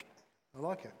I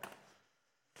like it.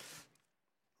 Do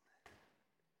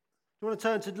you want to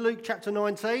turn to Luke chapter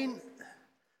 19?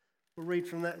 We'll read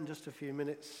from that in just a few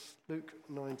minutes. Luke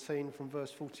 19 from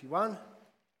verse 41.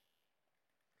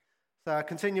 So our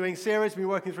continuing series, we've been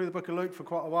working through the book of Luke for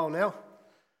quite a while now.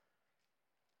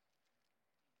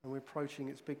 And we're approaching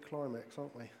its big climax,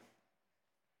 aren't we?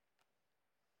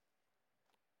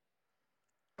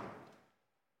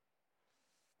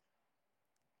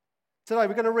 Today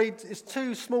we're going to read, it's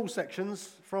two small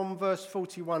sections from verse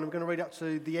 41. We're going to read up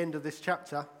to the end of this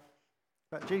chapter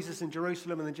about Jesus in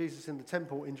Jerusalem and then Jesus in the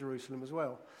temple in Jerusalem as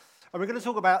well. And we're going to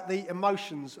talk about the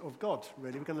emotions of God,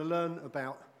 really. We're going to learn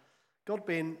about God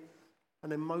being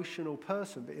an emotional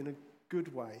person, but in a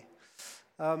good way.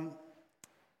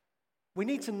 We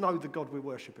need to know the God we're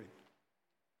worshipping.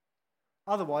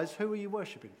 Otherwise, who are you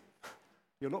worshipping?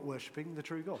 You're not worshipping the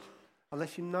true God,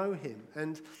 unless you know him.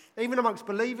 And even amongst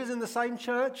believers in the same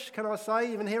church, can I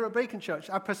say, even here at Beacon Church,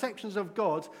 our perceptions of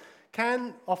God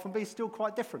can often be still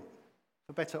quite different,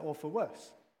 for better or for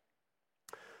worse.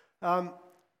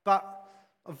 But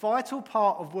a vital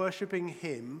part of worshipping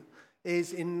him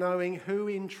is in knowing who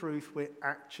in truth we're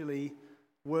actually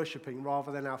worshipping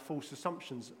rather than our false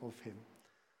assumptions of him.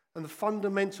 And the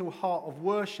fundamental heart of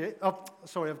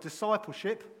of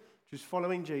discipleship, which is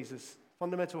following Jesus,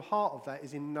 fundamental heart of that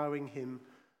is in knowing him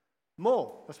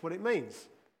more. That's what it means.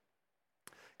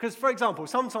 Because, for example,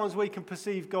 sometimes we can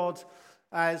perceive God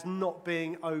as not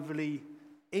being overly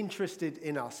interested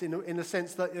in us, in the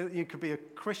sense that you could be a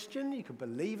Christian, you could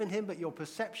believe in him, but your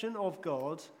perception of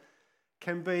God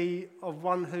can be of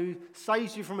one who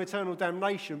saves you from eternal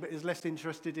damnation but is less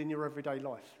interested in your everyday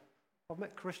life. I've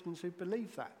met Christians who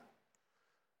believe that.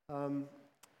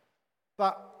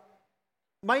 But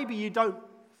maybe you don't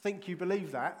think you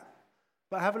believe that,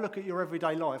 but have a look at your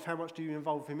everyday life. How much do you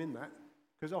involve him in that?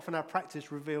 Because often our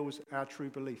practice reveals our true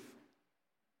belief.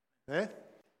 Yeah?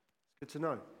 It's good to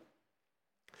know.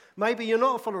 Maybe you're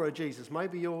not a follower of Jesus.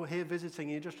 Maybe you're here visiting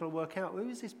and you're just trying to work out, who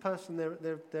is this person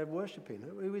they're worshipping?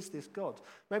 Who is this God?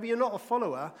 Maybe you're not a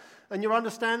follower and your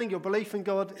understanding, your belief in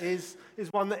God is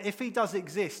one that if he does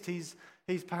exist, he's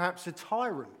perhaps a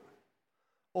tyrant.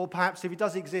 Or perhaps if he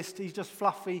does exist, he's just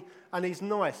fluffy and he's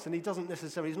nice and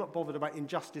he's not bothered about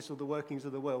injustice or the workings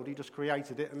of the world. He just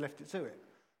created it and left it to it.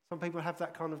 Some people have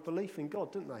that kind of belief in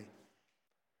God, don't they?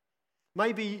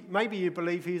 Maybe you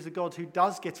believe he is a God who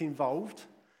does get involved,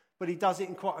 but he does it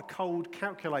in quite a cold,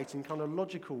 calculating, kind of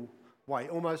logical way,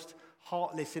 almost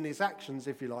heartless in his actions,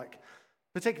 if you like.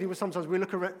 Particularly when sometimes we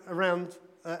look around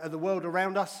at the world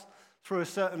around us through a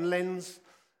certain lens,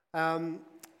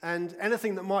 and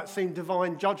anything that might seem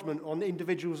divine judgment on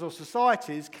individuals or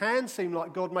societies can seem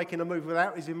like God making a move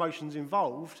without his emotions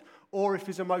involved, or if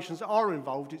his emotions are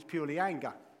involved, it's purely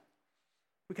anger.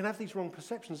 We can have these wrong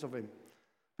perceptions of him,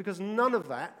 because none of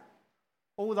that,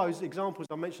 all those examples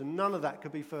I mentioned, none of that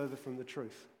could be further from the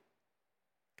truth.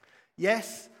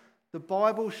 Yes, the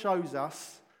Bible shows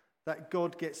us that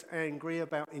God gets angry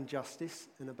about injustice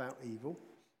and about evil.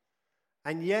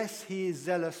 And yes, he is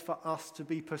zealous for us to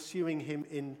be pursuing him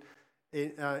in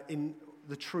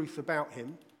the truth about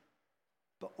him.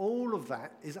 But all of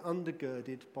that is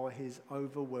undergirded by his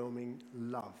overwhelming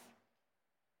love.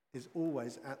 Is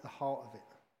always at the heart of it.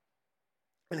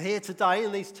 And here today,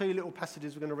 in these two little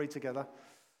passages we're going to read together,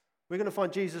 we're going to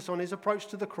find Jesus on his approach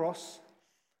to the cross.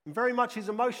 And very much his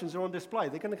emotions are on display.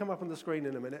 They're going to come up on the screen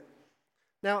in a minute.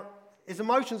 Now, his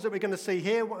emotions that we're going to see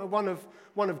here, one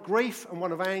of grief and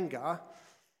one of anger.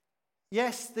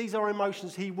 Yes, these are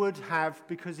emotions he would have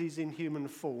because he's in human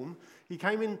form. He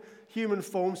came in human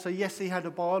form, so yes, he had a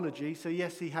biology. So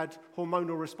yes, he had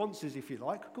hormonal responses, if you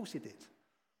like. Of course he did.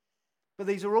 But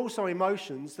these are also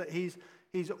emotions that he's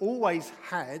always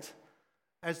had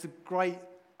as the great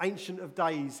Ancient of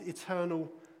Days,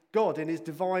 eternal God in his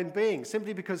divine being,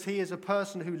 simply because he is a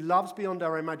person who loves beyond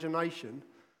our imagination,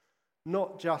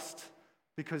 not just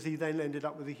because he then ended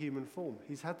up with a human form.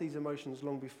 He's had these emotions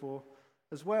long before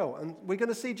as well. And we're going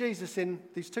to see Jesus in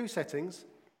these two settings.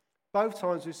 Both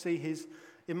times we see his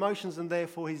emotions and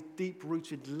therefore his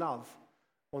deep-rooted love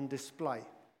on display.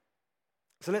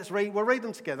 So let's read. We'll read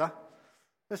them together.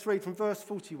 Let's read from verse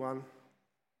 41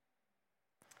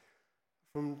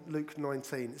 from Luke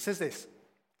 19. It says this: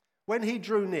 When he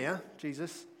drew near,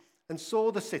 Jesus, and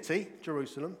saw the city,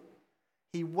 Jerusalem,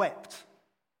 he wept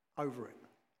over it,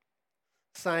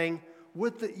 saying,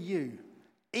 "Would that you,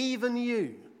 even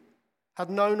you, had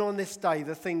known on this day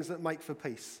the things that make for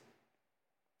peace.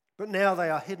 But now they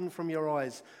are hidden from your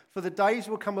eyes. For the days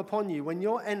will come upon you when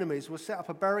your enemies will set up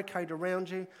a barricade around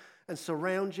you and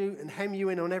surround you and hem you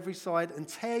in on every side and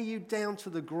tear you down to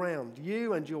the ground,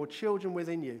 you and your children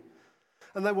within you.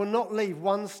 and they will not leave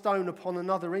one stone upon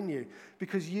another in you,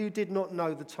 because you did not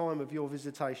know the time of your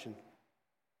visitation.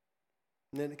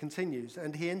 And then it continues,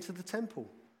 and he entered the temple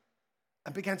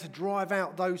and began to drive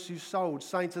out those who sold,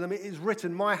 saying to them, it is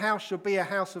written, my house shall be a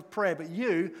house of prayer, but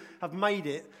you have made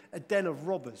it a den of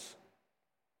robbers.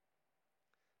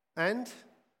 And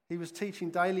he was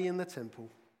teaching daily in the temple.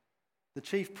 The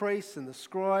chief priests and the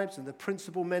scribes and the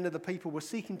principal men of the people were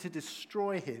seeking to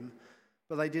destroy him,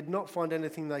 but they did not find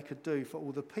anything they could do, for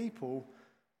all the people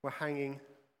were hanging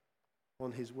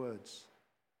on his words.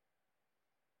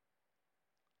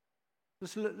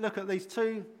 Let's look at these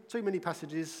two mini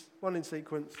passages, one in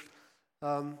sequence.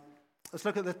 Let's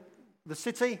look at the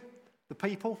city, the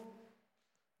people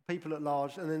at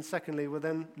large, and then secondly, we'll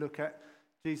then look at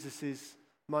Jesus'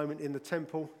 moment in the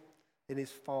temple, in his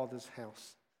Father's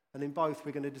house. And in both,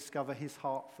 we're going to discover his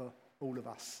heart for all of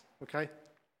us, okay?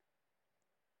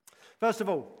 First of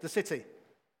all, the city.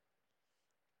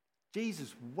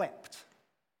 Jesus wept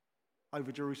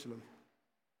over Jerusalem.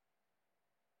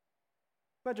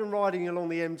 Imagine riding along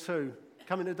the M2,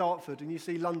 coming to Dartford, and you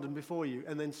see London before you,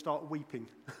 and then start weeping.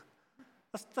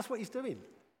 That's what he's doing.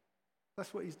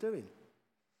 That's what he's doing.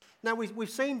 Now,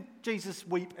 we've seen Jesus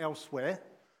weep elsewhere.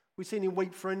 We've seen him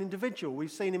weep for an individual.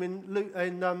 We've seen him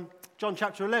in John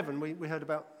chapter 11. We heard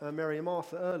about Mary and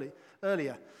Martha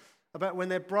earlier, about when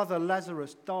their brother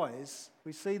Lazarus dies.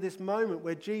 We see this moment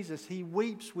where Jesus, he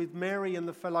weeps with Mary and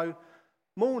the fellow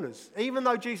mourners. Even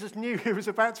though Jesus knew he was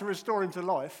about to restore him to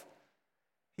life,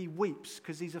 he weeps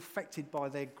because he's affected by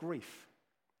their grief.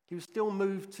 He was still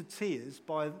moved to tears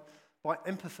by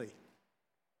empathy.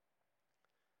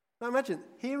 Now imagine,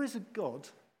 here is a God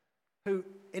who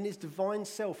in his divine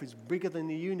self is bigger than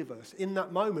the universe. In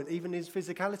that moment, even his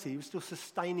physicality, he was still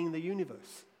sustaining the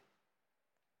universe.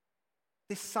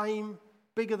 This same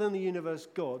bigger than the universe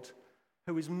God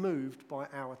who is moved by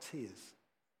our tears.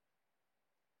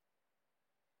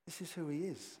 This is who he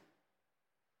is.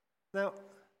 Now,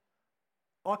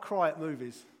 I cry at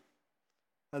movies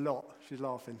a lot. She's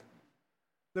laughing.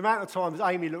 The amount of times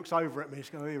Amy looks over at me,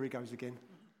 she goes, oh, here he goes again.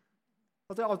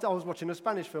 I was watching a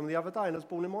Spanish film the other day and I was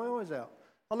bawling my eyes out.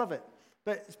 I love it.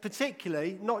 But it's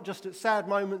particularly not just at sad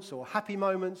moments or happy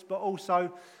moments, but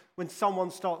also when someone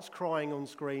starts crying on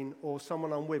screen or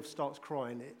someone I'm with starts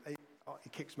crying, it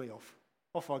kicks me off.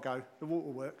 Off I go. The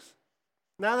waterworks.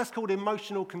 Now that's called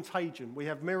emotional contagion. We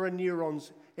have mirror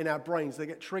neurons in our brains. They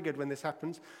get triggered when this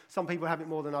happens. Some people have it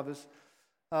more than others.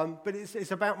 But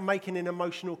it's about making an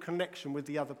emotional connection with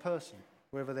the other person,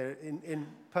 whether they're in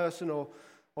person or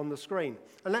on the screen.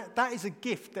 And that is a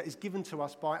gift that is given to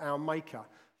us by our Maker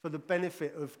for the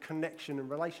benefit of connection and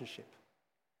relationship.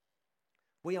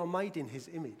 We are made in his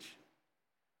image.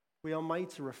 We are made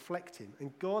to reflect him.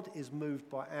 And God is moved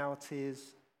by our tears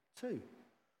too.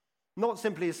 Not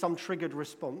simply as some triggered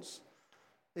response.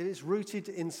 It is rooted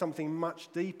in something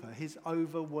much deeper, his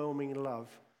overwhelming love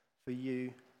for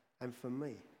you and for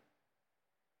me.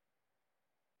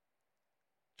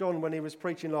 John, when he was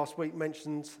preaching last week,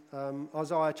 mentioned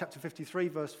Isaiah chapter 53,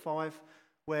 verse 5,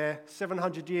 where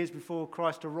 700 years before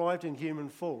Christ arrived in human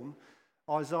form,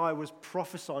 Isaiah was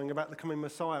prophesying about the coming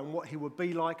Messiah and what he would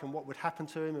be like and what would happen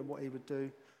to him and what he would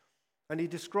do. And he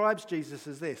describes Jesus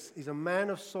as this: he's a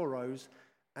man of sorrows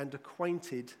and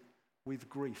acquainted with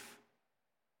grief.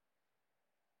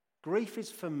 Grief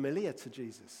is familiar to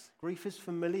Jesus. Grief is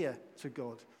familiar to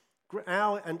God.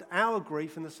 Our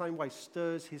grief, in the same way,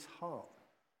 stirs his heart.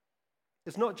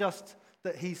 It's not just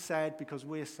that he's sad because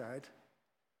we're sad,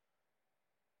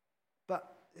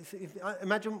 but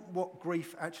imagine what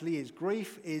grief actually is.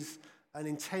 Grief is an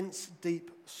intense, deep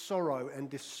sorrow and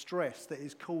distress that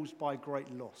is caused by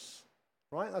great loss,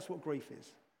 right? That's what grief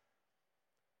is.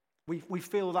 We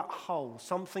feel that hole,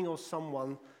 something or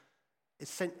someone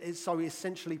is so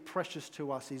essentially precious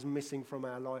to us is missing from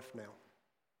our life now.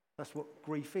 That's what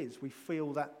grief is. We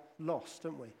feel that loss,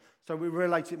 don't we? So we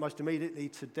relate it most immediately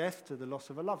to death, to the loss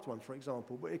of a loved one, for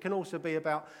example. But it can also be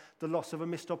about the loss of a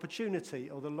missed opportunity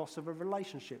or the loss of a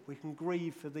relationship. We can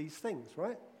grieve for these things,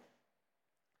 right?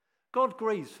 God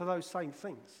grieves for those same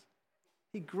things.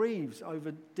 He grieves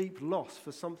over deep loss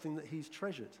for something that he's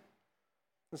treasured.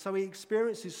 And so he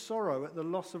experiences sorrow at the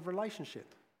loss of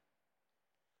relationship.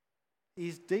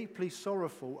 He's deeply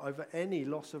sorrowful over any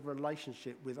loss of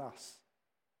relationship with us.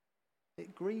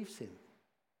 It grieves him.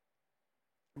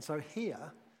 And so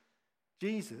here,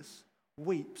 Jesus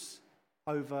weeps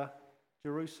over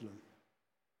Jerusalem.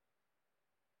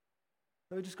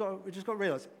 We just got to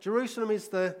realize, Jerusalem is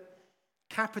the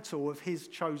capital of his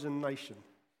chosen nation,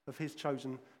 of his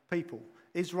chosen people.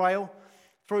 Israel,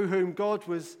 through whom God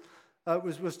was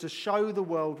was to show the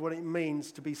world what it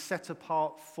means to be set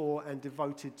apart for and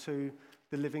devoted to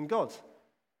the living God.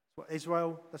 That's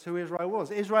who Israel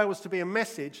was. Israel was to be a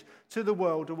message to the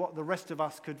world of what the rest of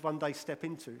us could one day step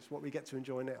into. It's what we get to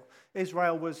enjoy now.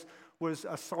 Israel was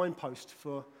a signpost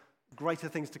for greater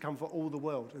things to come for all the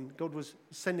world, and God was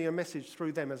sending a message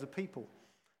through them as a people.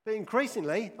 But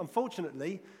increasingly,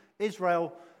 unfortunately,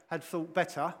 Israel had thought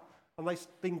better, and they've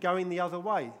been going the other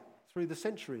way through the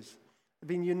centuries. They've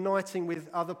been uniting with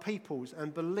other peoples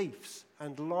and beliefs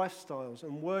and lifestyles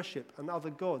and worship and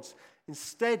other gods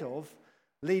instead of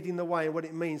leading the way in what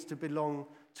it means to belong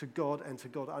to God and to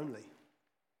God only.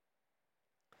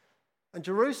 And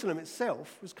Jerusalem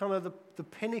itself was kind of the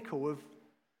pinnacle of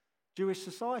Jewish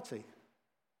society.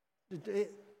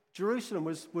 Jerusalem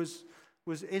was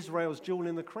Israel's jewel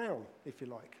in the crown, if you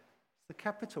like. It's the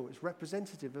capital. It's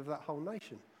representative of that whole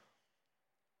nation.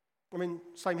 I mean,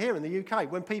 same here in the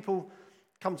UK. When people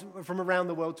come from around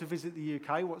the world to visit the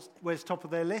UK, where's top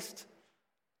of their list?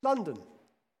 London.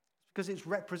 Because it's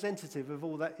representative of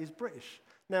all that is British.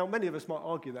 Now, many of us might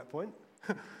argue that point.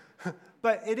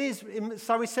 But it is,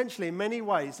 so essentially, in many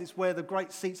ways, it's where the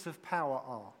great seats of power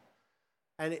are.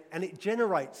 And it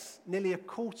generates nearly a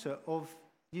quarter of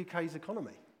UK's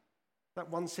economy, that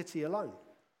one city alone.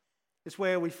 It's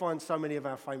where we find so many of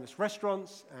our famous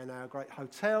restaurants and our great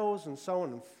hotels and so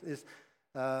on. There's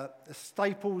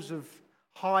staples of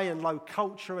high and low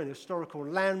culture and historical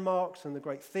landmarks and the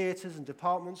great theatres and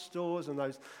department stores and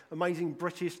those amazing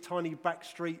British tiny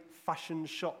backstreet fashion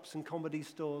shops and comedy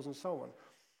stores and so on.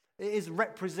 It is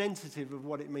representative of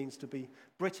what it means to be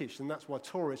British, and that's why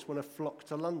tourists want to flock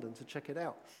to London to check it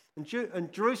out.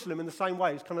 And Jerusalem, in the same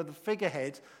way, is kind of the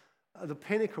figurehead, the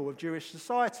pinnacle of Jewish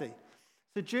society.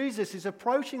 So Jesus is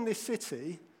approaching this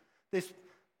city,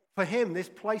 for him, this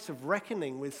place of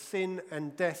reckoning with sin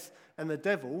and death and the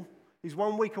devil. He's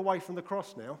 1 week away from the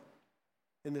cross now,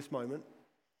 in this moment.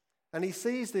 And he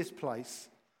sees this place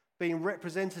being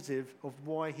representative of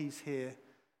why he's here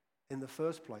in the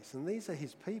first place. And these are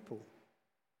his people.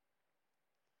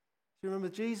 Do you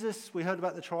remember Jesus? We heard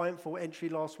about the triumphal entry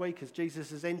last week as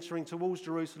Jesus is entering towards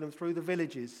Jerusalem through the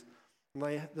villages. And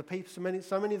so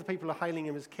many of the people are hailing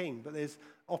him as king, but there's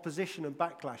opposition and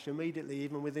backlash immediately,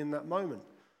 even within that moment.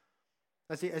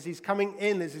 As he's coming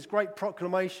in, there's this great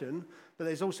proclamation, but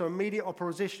there's also immediate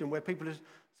opposition where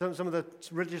some of the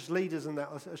religious leaders and that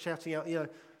are shouting out,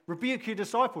 rebuke your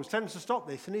disciples, tell them to stop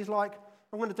this. And he's like,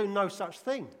 I'm going to do no such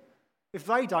thing. If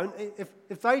they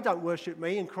don't worship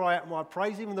me and cry out my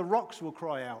praise, even the rocks will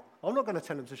cry out. I'm not going to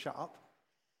tell them to shut up.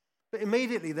 But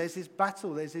immediately there's this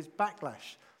battle, there's this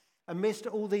backlash. Amidst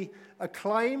all the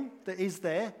acclaim that is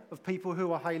there of people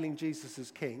who are hailing Jesus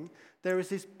as king, there is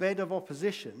this bed of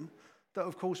opposition that,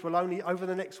 of course, will only, over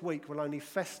the next week, will only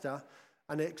fester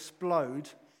and explode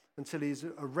until he is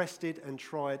arrested and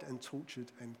tried and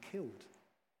tortured and killed.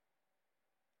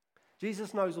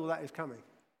 Jesus knows all that is coming.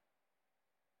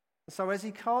 So as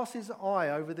he casts his eye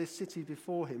over this city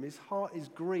before him, his heart is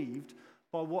grieved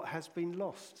by what has been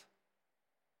lost.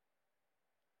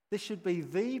 This should be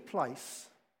the place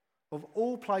of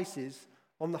all places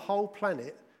on the whole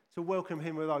planet to welcome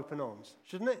him with open arms,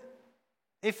 shouldn't it?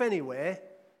 If anywhere,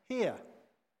 here.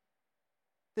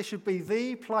 This should be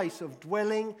the place of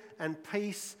dwelling and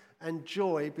peace and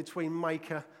joy between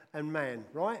maker and man,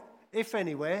 right? If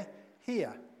anywhere,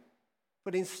 here.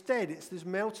 But instead, it's this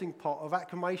melting pot of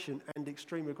acclamation and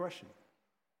extreme aggression.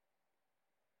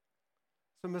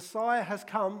 So Messiah has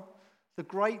come, the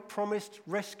great promised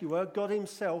rescuer, God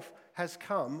himself has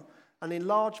come, and in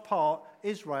large part,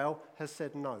 Israel has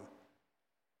said no.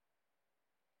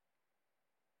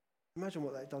 Imagine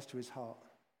what that does to his heart.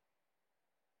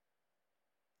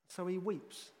 So he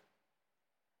weeps.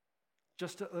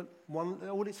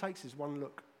 All it takes is one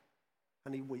look,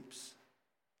 and he weeps.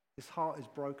 His heart is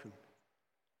broken.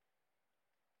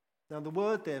 Now, the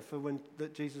word there for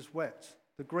that Jesus wept,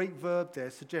 the Greek verb there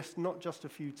suggests not just a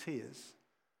few tears,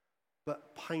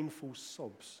 but painful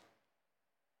sobs.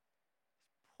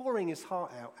 Pouring his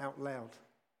heart out loud.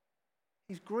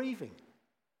 He's grieving.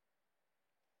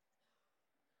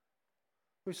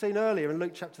 We've seen earlier in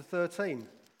Luke chapter 13,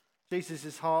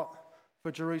 Jesus' heart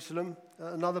for Jerusalem.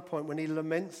 At another point when he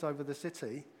laments over the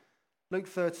city. Luke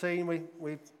 13,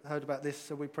 we heard about this,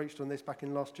 so we preached on this back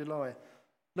in last July.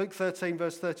 Luke 13,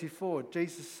 verse 34,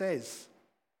 Jesus says,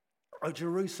 "O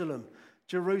Jerusalem,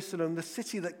 Jerusalem, the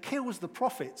city that kills the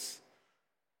prophets,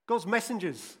 God's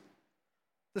messengers,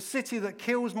 the city that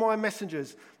kills my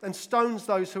messengers and stones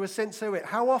those who are sent to it.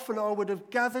 How often I would have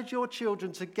gathered your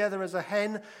children together as a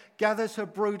hen gathers her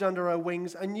brood under her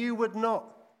wings, and you would not.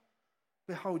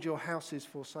 Behold, your house is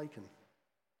forsaken."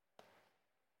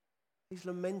 He's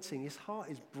lamenting. His heart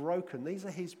is broken. These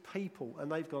are his people.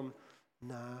 And they've gone,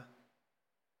 nah.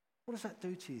 What does that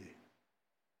do to you?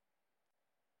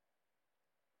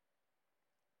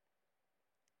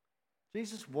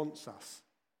 Jesus wants us.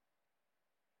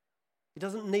 He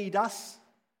doesn't need us,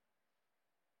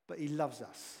 but he loves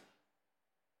us.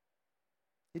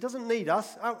 He doesn't need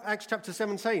us. Acts chapter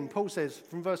 17, Paul says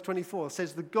from verse 24,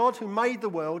 says, the God who made the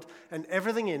world and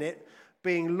everything in it,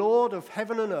 being Lord of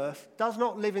heaven and earth, does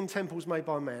not live in temples made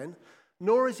by man,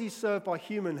 nor is he served by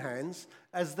human hands,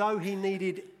 as though he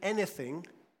needed anything,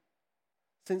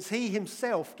 since he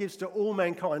himself gives to all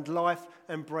mankind life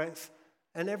and breath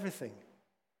and everything.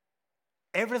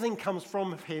 Everything comes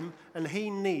from him, and he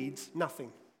needs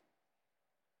nothing.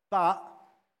 But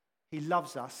he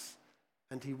loves us,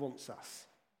 and he wants us.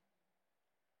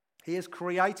 He has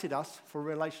created us for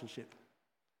relationship.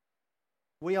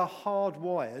 We are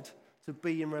hardwired to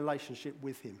be in relationship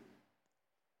with him.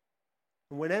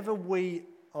 And whenever we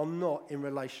are not in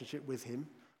relationship with him,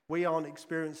 we aren't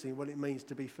experiencing what it means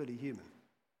to be fully human.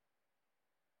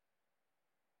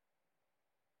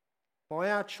 By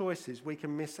our choices, we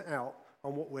can miss out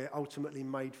on what we're ultimately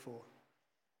made for.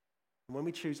 And when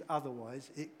we choose otherwise,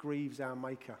 it grieves our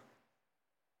Maker.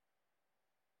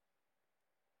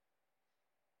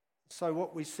 So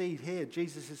what we see here,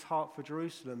 Jesus' heart for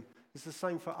Jerusalem, is the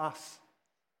same for us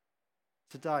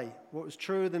today. What was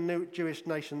true of the new Jewish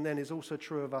nation then is also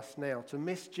true of us now. To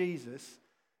miss Jesus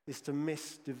is to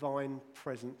miss divine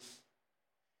presence.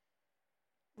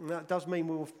 And that does mean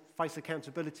we will face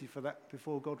accountability for that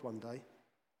before God one day.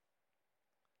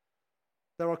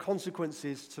 There are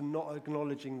consequences to not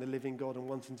acknowledging the living God and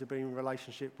wanting to be in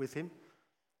relationship with him.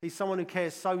 He's someone who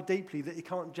cares so deeply that he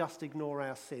can't just ignore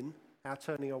our sin, our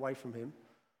turning away from him.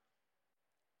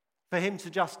 For him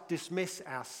to just dismiss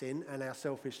our sin and our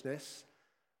selfishness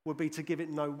would be to give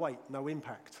it no weight, no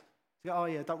impact. To go, oh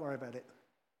yeah, don't worry about it.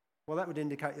 Well, that would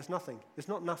indicate it's nothing. It's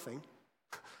not nothing.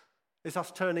 It's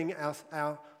us turning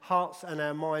our hearts and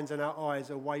our minds and our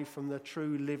eyes away from the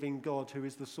true living God who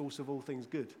is the source of all things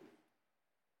good.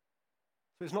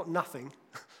 So it's not nothing.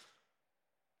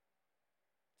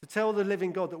 To tell the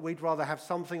living God that we'd rather have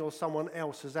something or someone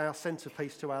else as our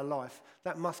centerpiece to our life,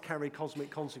 that must carry cosmic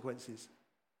consequences.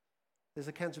 There's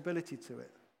accountability to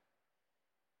it.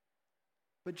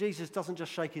 But Jesus doesn't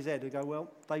just shake his head and go,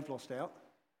 well, they've lost out.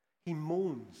 He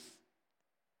mourns.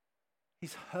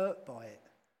 He's hurt by it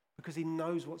because he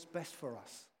knows what's best for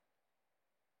us.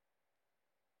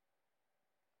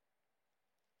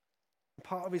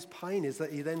 Part of his pain is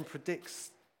that he then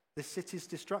predicts this city's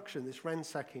destruction, this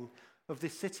ransacking of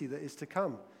this city that is to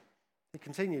come. He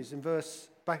continues in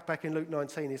back in Luke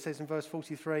 19, he says in verse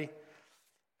 43,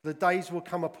 the days will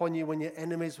come upon you when your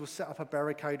enemies will set up a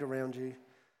barricade around you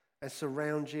and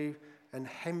surround you and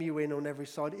hem you in on every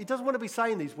side. He doesn't want to be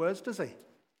saying these words, does he?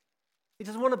 He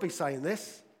doesn't want to be saying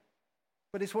this,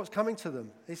 but it's what's coming to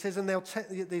them. He says, and they're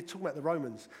talking about the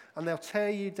Romans, and they'll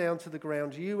tear you down to the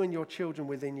ground, you and your children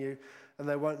within you, and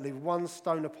they won't leave one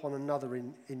stone upon another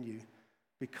in you,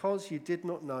 because you did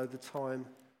not know the time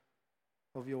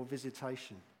of your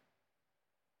visitation.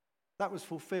 That was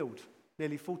fulfilled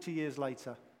nearly 40 years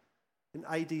later, in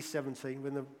AD 70,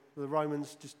 when the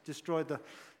Romans destroyed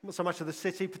not so much of the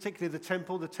city, particularly the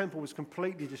temple. The temple was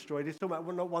completely destroyed. He's talking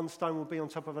about not one stone will be on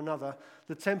top of another.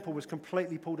 The temple was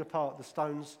completely pulled apart. The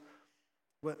stones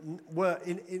were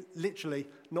literally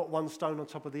not one stone on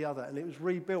top of the other. And it was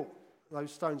rebuilt,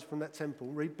 those stones from that temple,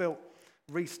 rebuilt,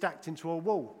 restacked into a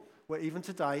wall, where even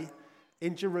today,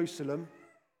 in Jerusalem,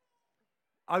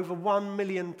 over 1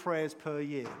 million prayers per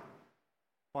year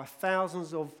by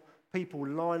thousands of people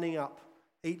lining up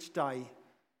each day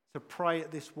to pray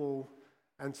at this wall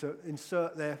and to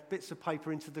insert their bits of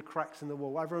paper into the cracks in the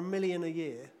wall. Over 1 million a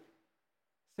year.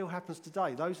 Still happens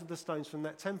today. Those are the stones from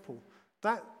that temple.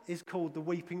 That is called the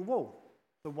Weeping Wall,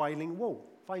 the Wailing Wall,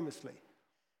 famously.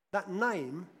 That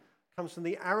name comes from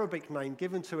the Arabic name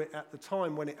given to it at the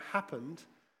time when it happened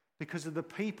because of the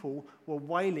people were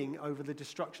wailing over the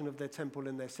destruction of their temple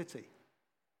and their city.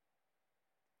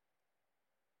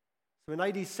 So in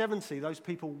AD 70, those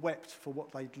people wept for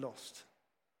what they'd lost.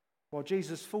 While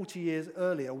Jesus, 40 years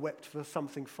earlier, wept for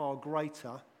something far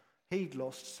greater, he'd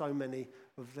lost so many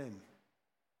of them.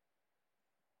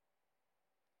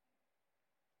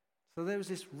 So there was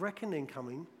this reckoning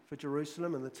coming for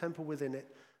Jerusalem and the temple within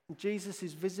it. And Jesus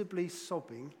is visibly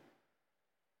sobbing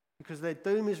because their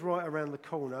doom is right around the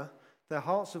corner. Their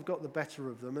hearts have got the better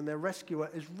of them and their rescuer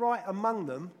is right among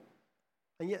them,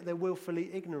 and yet they're willfully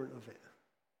ignorant of it.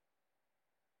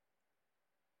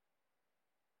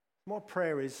 My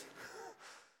prayer is,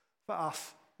 for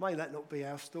us, may that not be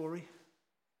our story.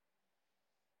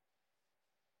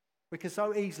 We can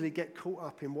so easily get caught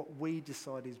up in what we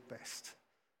decide is best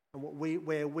and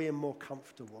where we're more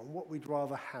comfortable and what we'd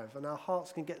rather have. And our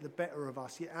hearts can get the better of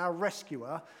us. Yet our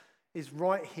rescuer is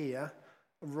right here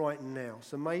and right now.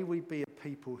 So may we be a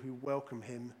people who welcome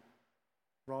him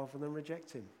rather than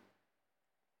reject him.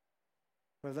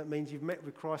 Whether that means you've met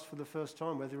with Christ for the first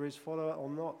time, whether you're his follower or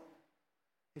not.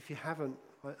 If you haven't,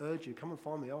 I urge you, come and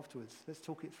find me afterwards. Let's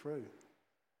talk it through.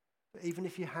 But even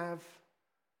if you have,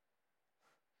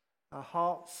 our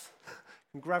hearts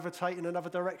can gravitate in another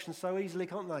direction so easily,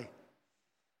 can't they?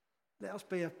 Let us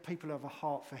be a people who have a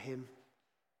heart for him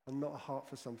and not a heart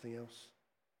for something else.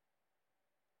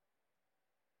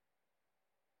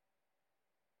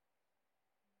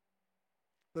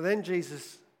 But then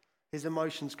Jesus, his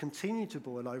emotions continue to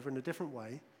boil over in a different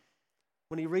way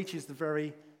when he reaches the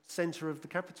very center of the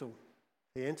capital.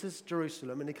 He enters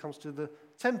Jerusalem and he comes to the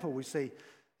temple, we see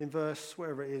in verse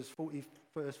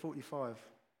 45.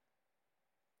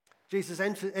 Jesus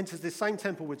enters this same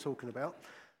temple we're talking about.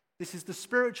 This is the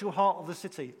spiritual heart of the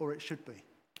city, or it should be,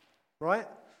 right?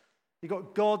 You've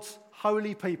got God's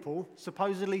holy people,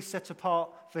 supposedly set apart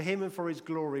for him and for his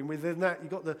glory. And within that,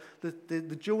 you've got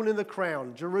the jewel in the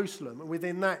crown, Jerusalem. And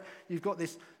within that, you've got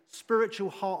this spiritual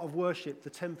heart of worship, the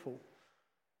temple,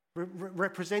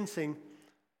 representing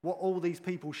what all these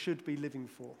people should be living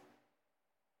for.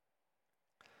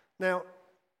 Now,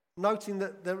 noting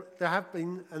that there have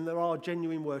been and there are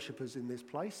genuine worshippers in this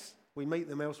place. We meet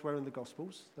them elsewhere in the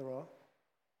Gospels, there are.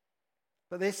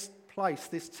 But this place,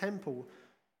 this temple,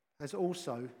 has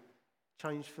also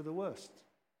changed for the worst.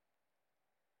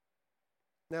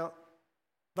 Now,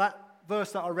 that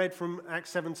verse that I read from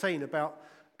Acts 17 about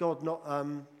God not,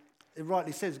 it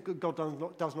rightly says God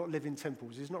does not live in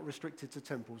temples. He's not restricted to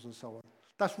temples and so on.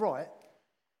 That's right.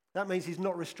 That means he's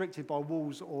not restricted by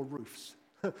walls or roofs.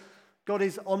 God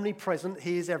is omnipresent.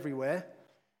 He is everywhere.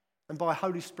 And by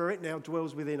Holy Spirit now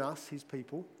dwells within us, his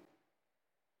people.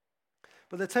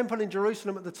 But the temple in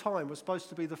Jerusalem at the time was supposed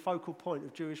to be the focal point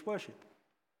of Jewish worship.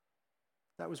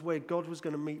 That was where God was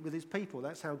going to meet with his people.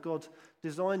 That's how God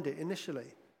designed it initially.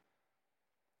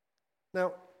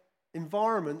 Now,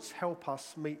 environments help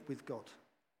us meet with God.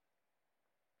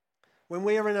 When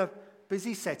we are in a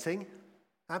busy setting,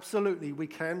 absolutely we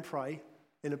can pray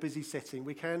in a busy setting.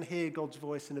 We can hear God's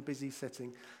voice in a busy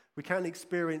setting. We can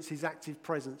experience his active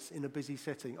presence in a busy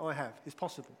setting. I have. It's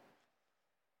possible.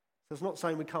 So it's not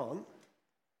saying we can't.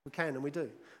 We can and we do.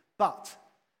 But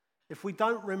if we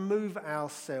don't remove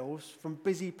ourselves from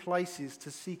busy places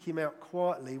to seek him out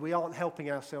quietly, we aren't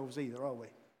helping ourselves either, are we?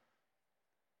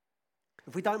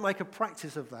 If we don't make a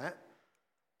practice of that,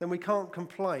 then we can't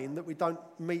complain that we don't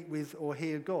meet with or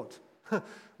hear God.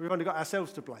 We've only got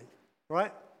ourselves to blame,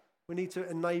 right? We need to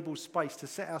enable space to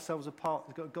set ourselves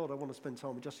apart. God, I want to spend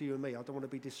time with just you and me. I don't want to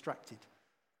be distracted.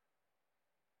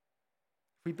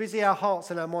 If we busy our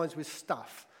hearts and our minds with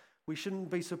stuff, we shouldn't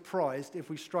be surprised if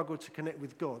we struggle to connect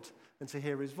with God and to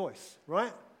hear his voice,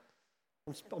 right?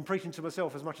 I'm preaching to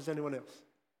myself as much as anyone else.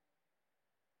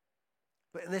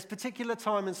 But in this particular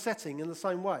time and setting, in the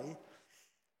same way,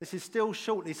 this is still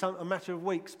shortly a matter of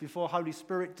weeks before Holy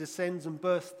Spirit descends and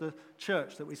births the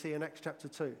church that we see in Acts chapter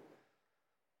 2.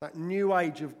 That new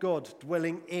age of God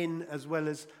dwelling in as well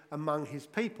as among his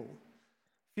people.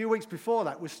 A few weeks before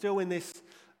that, we're still in this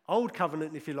old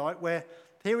covenant, if you like, where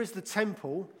here is the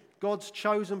temple, God's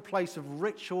chosen place of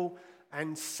ritual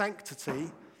and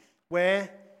sanctity, where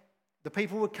the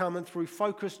people would come and through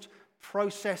focused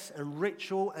process and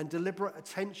ritual and deliberate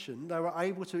attention, they were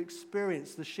able to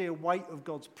experience the sheer weight of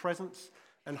God's presence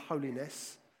and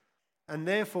holiness, and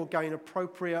therefore gain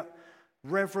appropriate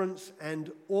reverence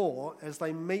and awe as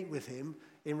they meet with him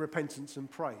in repentance and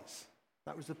praise.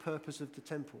 That was the purpose of the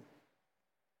temple.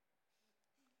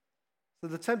 So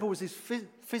the temple was this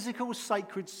physical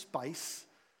sacred space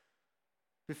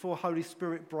before Holy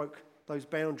Spirit broke those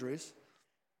boundaries.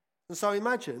 And so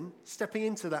imagine stepping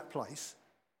into that place,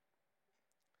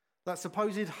 that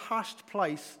supposed hushed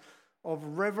place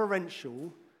of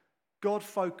reverential,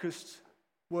 God-focused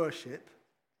worship.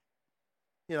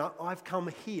 You know, I've come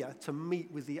here to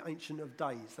meet with the Ancient of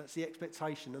Days. That's the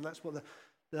expectation, and that's what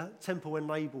the temple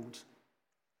enabled.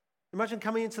 Imagine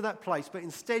coming into that place, but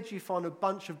instead you find a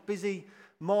bunch of busy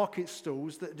market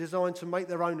stalls that are designed to make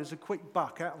their owners a quick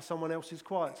buck out of someone else's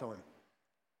quiet time.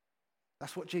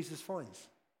 That's what Jesus finds.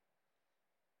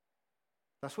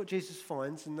 That's what Jesus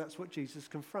finds, and that's what Jesus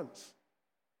confronts.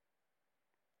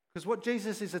 Because what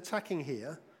Jesus is attacking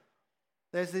here,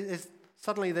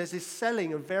 suddenly there's this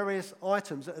selling of various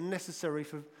items that are necessary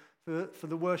for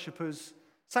the worshippers'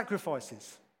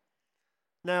 sacrifices.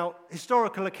 Now,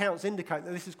 historical accounts indicate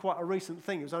that this is quite a recent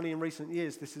thing. It was only in recent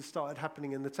years this has started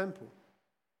happening in the temple.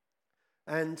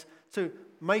 And to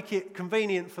make it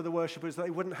convenient for the worshippers that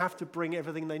they wouldn't have to bring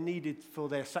everything they needed for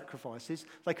their sacrifices,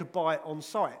 they could buy it on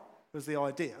site, was the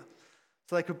idea.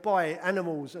 So they could buy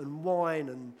animals and wine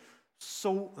and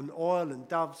salt and oil and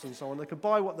doves and so on. They could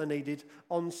buy what they needed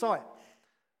on site.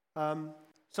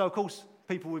 So, of course,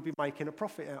 people would be making a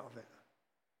profit out of it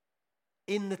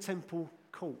in the temple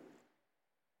court.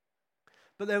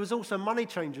 But there was also money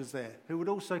changers there who would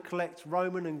also collect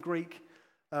Roman and Greek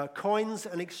coins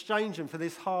and exchange them for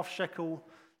this half-shekel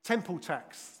temple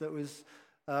tax that was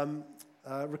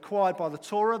required by the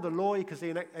Torah, the law. You can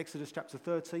see in Exodus chapter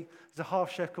 30, there's a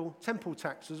half-shekel temple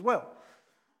tax as well.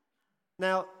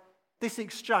 Now, this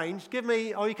exchange,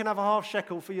 you can have a half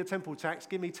shekel for your temple tax,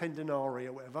 give me 10 denarii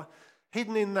or whatever.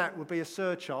 Hidden in that would be a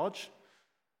surcharge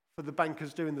for the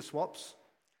bankers doing the swaps.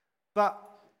 But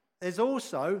there's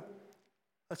also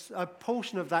a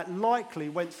portion of that likely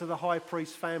went to the high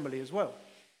priest's family as well,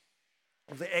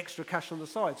 of the extra cash on the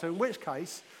side. So in which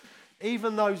case,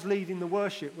 even those leading the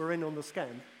worship were in on the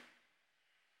scam.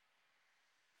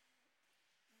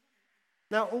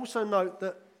 Now also note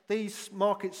that these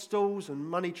market stalls and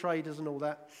money traders and all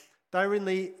that, they're in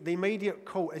the immediate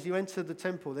court. As you enter the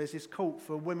temple, there's this court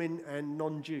for women and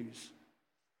non-Jews.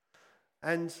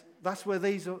 And that's where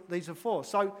these are for.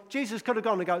 So Jesus could have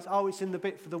gone and goes, oh, it's in the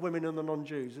bit for the women and the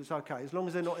non-Jews. It's okay, as long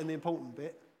as they're not in the important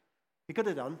bit. He could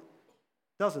have done.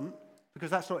 Doesn't, because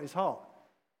that's not his heart.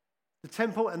 The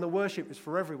temple and the worship is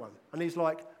for everyone. And he's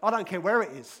like, I don't care where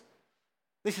it is.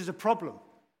 This is a problem.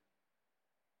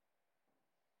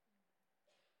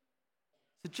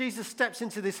 So Jesus steps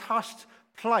into this hushed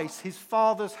place, his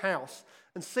Father's house,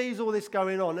 and sees all this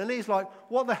going on. And he's like,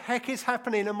 what the heck is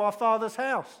happening in my Father's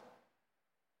house?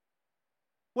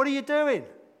 What are you doing?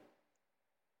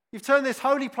 You've turned this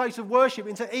holy place of worship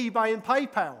into eBay and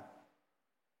PayPal.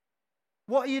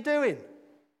 What are you doing?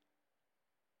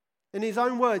 In his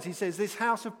own words, he says, this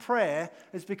house of prayer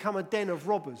has become a den of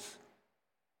robbers.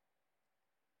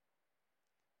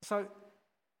 So,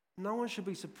 no one should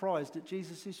be surprised at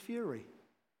Jesus' fury,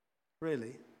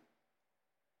 really.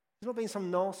 He's not being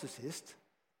some narcissist.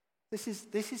 This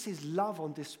is his love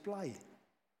on display.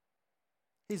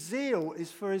 His zeal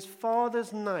is for his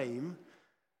Father's name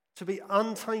to be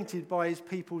untainted by his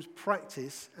people's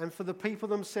practice and for the people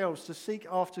themselves to seek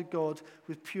after God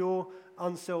with pure,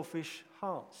 unselfish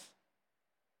hearts.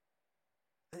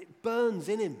 And it burns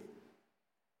in him,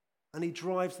 and he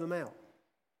drives them out.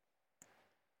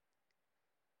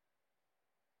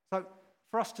 So,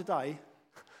 for us today,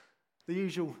 the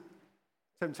usual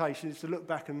temptation is to look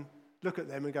back and look at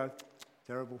them and go,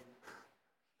 terrible.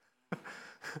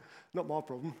 Not my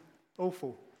problem.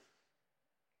 Awful.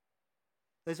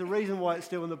 There's a reason why it's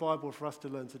still in the Bible for us to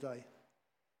learn today.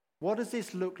 What does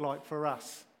this look like for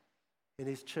us in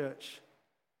his church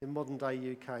in modern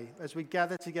day UK as we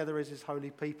gather together as his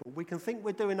holy people? We can think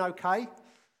we're doing okay,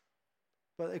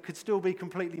 but it could still be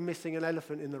completely missing an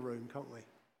elephant in the room, can't we?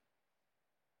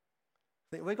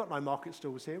 Think we've got no market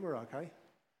stalls here, we're okay.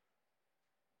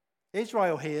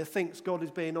 Israel here thinks God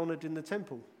is being honoured in the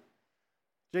temple.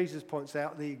 Jesus points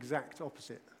out the exact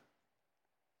opposite.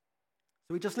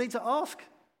 So we just need to ask.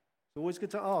 It's always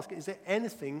good to ask, is there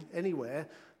anything anywhere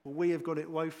where we have got it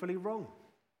woefully wrong?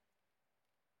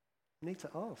 We need to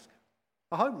ask.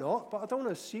 I hope not, but I don't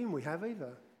want to assume we have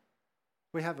either.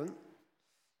 We haven't.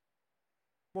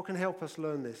 What can help us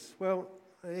learn this? Well,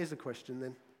 here's a question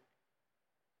then.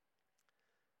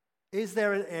 Is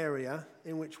there an area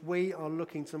in which we are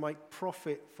looking to make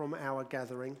profit from our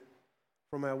gathering,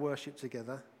 from our worship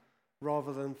together,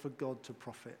 rather than for God to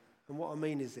profit? And what I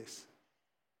mean is this.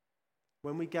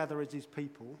 When we gather as his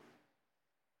people,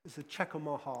 it's a check on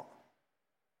my heart.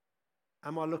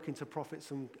 Am I looking to profit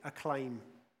some acclaim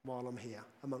while I'm here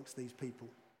amongst these people?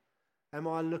 Am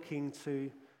I looking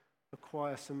to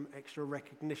acquire some extra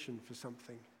recognition for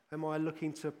something? Am I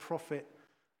looking to profit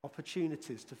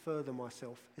opportunities to further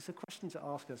myself? It's a question to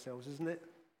ask ourselves, isn't it?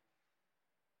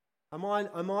 Am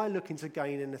I looking to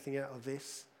gain anything out of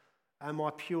this? Am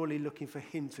I purely looking for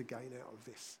him to gain out of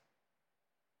this?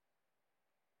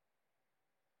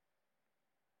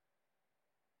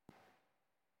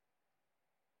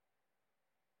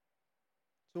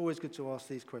 It's always good to ask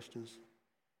these questions.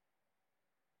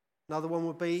 Another one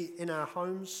would be in our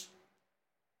homes.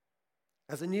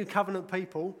 As a new covenant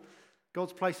people,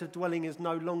 God's place of dwelling is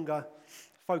no longer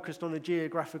focused on a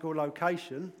geographical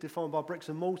location defined by bricks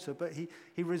and mortar, but he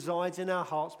resides in our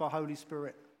hearts by Holy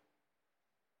Spirit.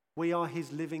 We are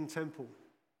his living temple.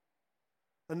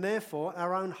 And therefore,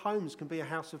 our own homes can be a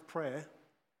house of prayer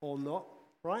or not,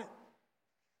 right?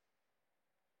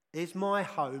 Is my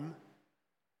home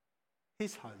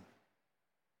his home?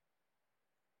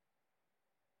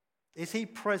 Is he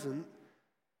present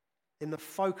in the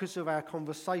focus of our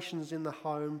conversations in the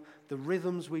home, the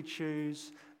rhythms we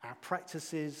choose, our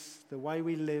practices, the way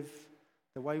we live,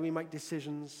 the way we make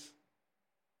decisions?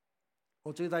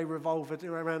 Or do they revolve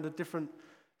around a different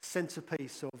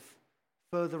centerpiece of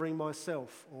furthering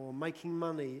myself or making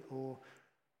money or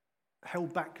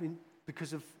held back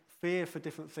because of fear for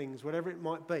different things, whatever it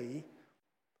might be?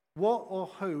 What or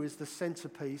who is the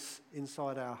centerpiece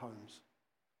inside our homes?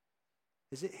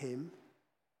 Is it him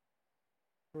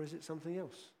or is it something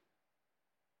else?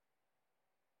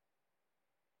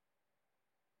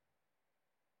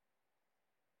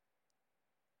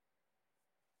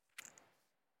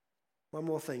 One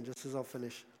more thing, just as I'll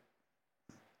finish.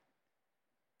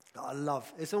 That I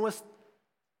love. It's almost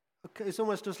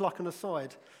just like an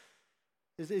aside.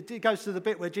 It goes to the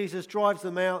bit where Jesus drives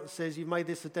them out and says, "You've made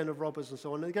this a den of robbers," and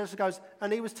so on. And it goes,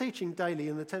 and he was teaching daily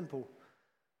in the temple.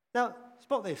 Now,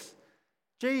 spot this.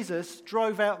 Jesus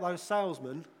drove out those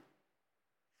salesmen,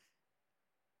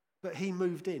 but he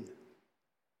moved in.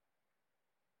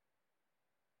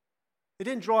 He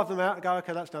didn't drive them out and go,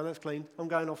 "Okay, that's done, that's clean. I'm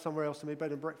going off somewhere else to my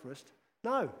bed and breakfast."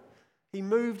 No. He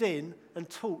moved in and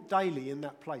taught daily in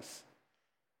that place.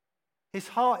 His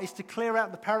heart is to clear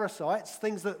out the parasites,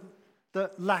 things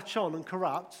that latch on and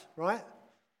corrupt, right?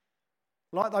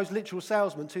 Like those literal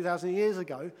salesmen 2,000 years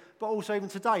ago, but also even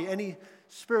today, any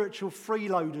spiritual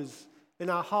freeloaders in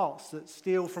our hearts that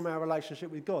steal from our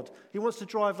relationship with God. He wants to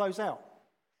drive those out.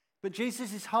 But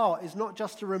Jesus' heart is not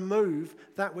just to remove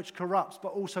that which corrupts, but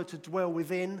also to dwell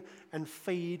within and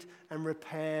feed and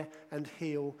repair and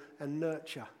heal and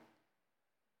nurture.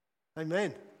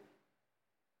 Amen.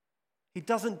 He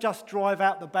doesn't just drive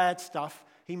out the bad stuff,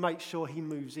 he makes sure he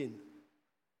moves in.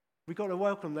 We've got to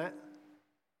welcome that.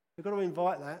 We've got to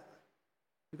invite that.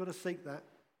 We've got to seek that.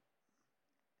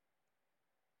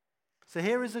 So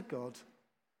here is a God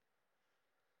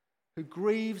who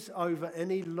grieves over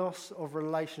any loss of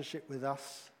relationship with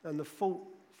us, and the fault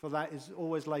for that is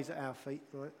always lays at our feet,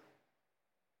 right?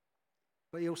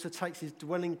 But he also takes his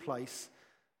dwelling place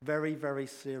very, very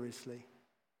seriously.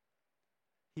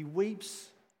 He weeps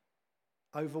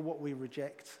over what we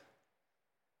reject.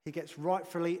 He gets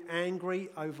rightfully angry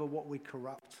over what we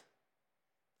corrupt.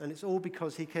 And it's all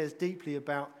because he cares deeply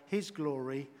about his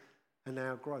glory and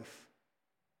our growth.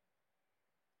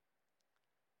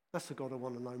 That's the God I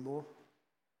want to know more.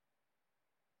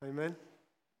 Amen?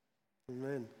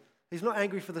 Amen. He's not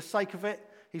angry for the sake of it.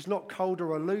 He's not cold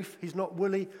or aloof. He's not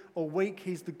woolly or weak.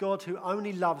 He's the God who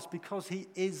only loves because he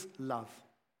is love.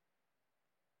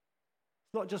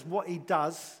 It's not just what he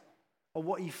does or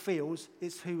what he feels,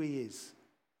 it's who he is.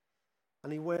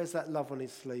 And he wears that love on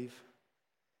his sleeve.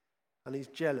 And he's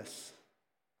jealous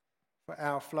for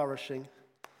our flourishing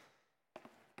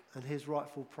and his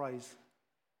rightful praise.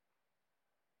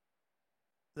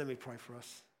 Let me pray for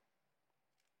us.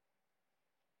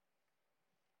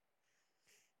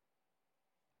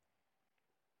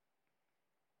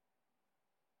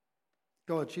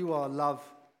 God, you are love.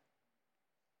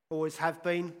 Always have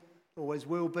been, always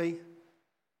will be.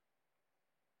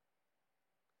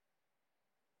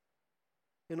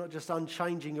 You're not just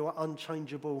unchanging, you're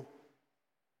unchangeable.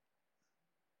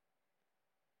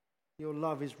 Your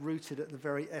love is rooted at the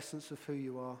very essence of who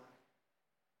you are.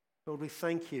 Lord, we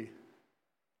thank you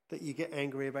that you get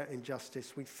angry about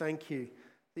injustice. We thank you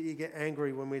that you get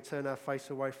angry when we turn our face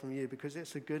away from you, because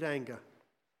it's a good anger.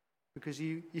 Because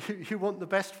you want the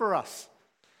best for us.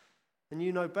 And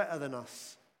you know better than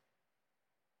us.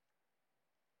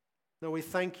 Lord, we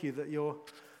thank you that your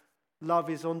love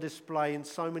is on display in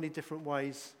so many different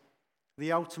ways,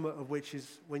 the ultimate of which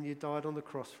is when you died on the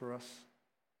cross for us.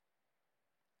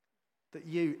 That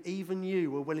you, even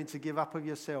you, were willing to give up of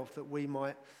yourself that we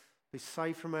might be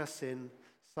saved from our sin,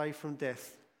 saved from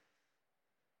death,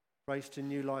 raised to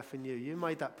new life in you. You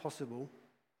made that possible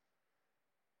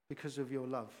because of your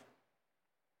love.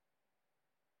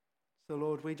 So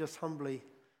Lord, we just humbly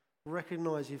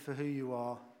recognize you for who you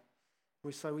are.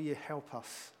 We say, will you help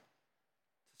us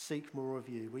to seek more of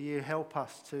you? Will you help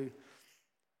us to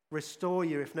restore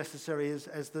you, if necessary,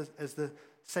 as the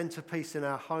centerpiece in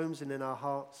our homes and in our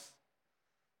hearts?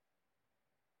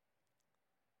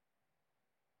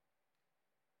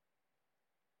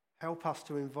 Help us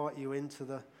to invite you into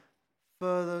the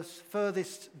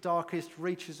furthest, darkest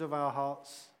reaches of our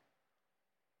hearts,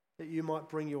 that you might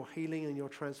bring your healing and your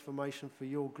transformation for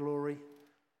your glory.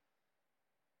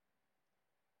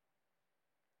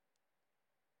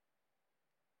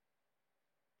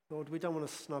 Lord, we don't want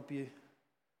to snub you,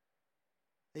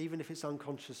 even if it's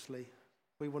unconsciously.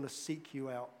 We want to seek you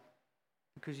out.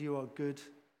 because you are good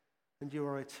and you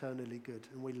are eternally good,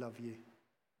 and we love you.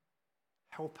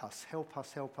 Help us, help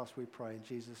us, help us, we pray in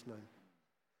Jesus' name.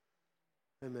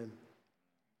 Amen.